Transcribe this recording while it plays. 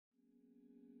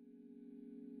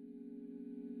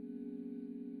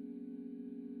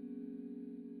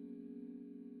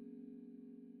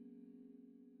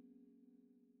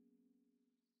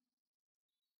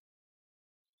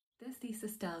as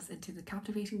Thesis delves into the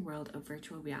captivating world of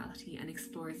virtual reality and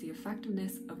explores the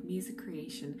effectiveness of music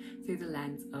creation through the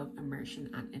lens of immersion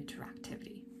and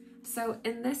interactivity. So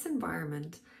in this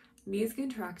environment, music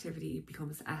interactivity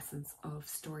becomes the essence of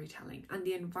storytelling, and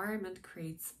the environment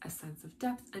creates a sense of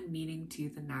depth and meaning to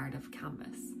the narrative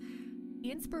canvas.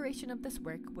 The inspiration of this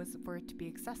work was for it to be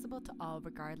accessible to all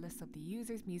regardless of the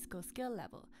user's musical skill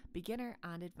level, beginner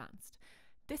and advanced.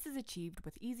 This is achieved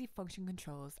with easy function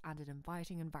controls and an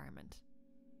inviting environment.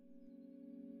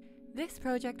 This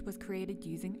project was created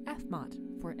using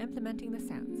Fmod for implementing the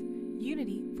sounds,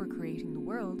 Unity for creating the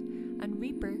world, and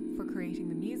Reaper for creating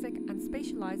the music and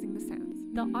spatializing the sounds.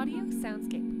 The audio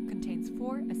soundscape contains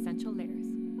 4 essential layers: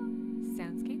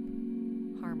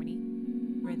 soundscape, harmony,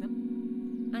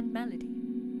 rhythm, and melody,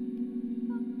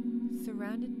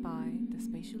 surrounded by the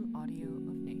spatial audio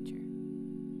of nature.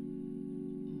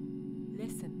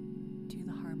 Listen to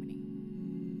the harmony.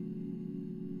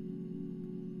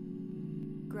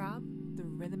 Grab the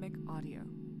rhythmic audio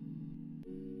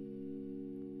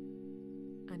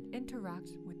and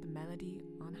interact with the melody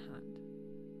on hand.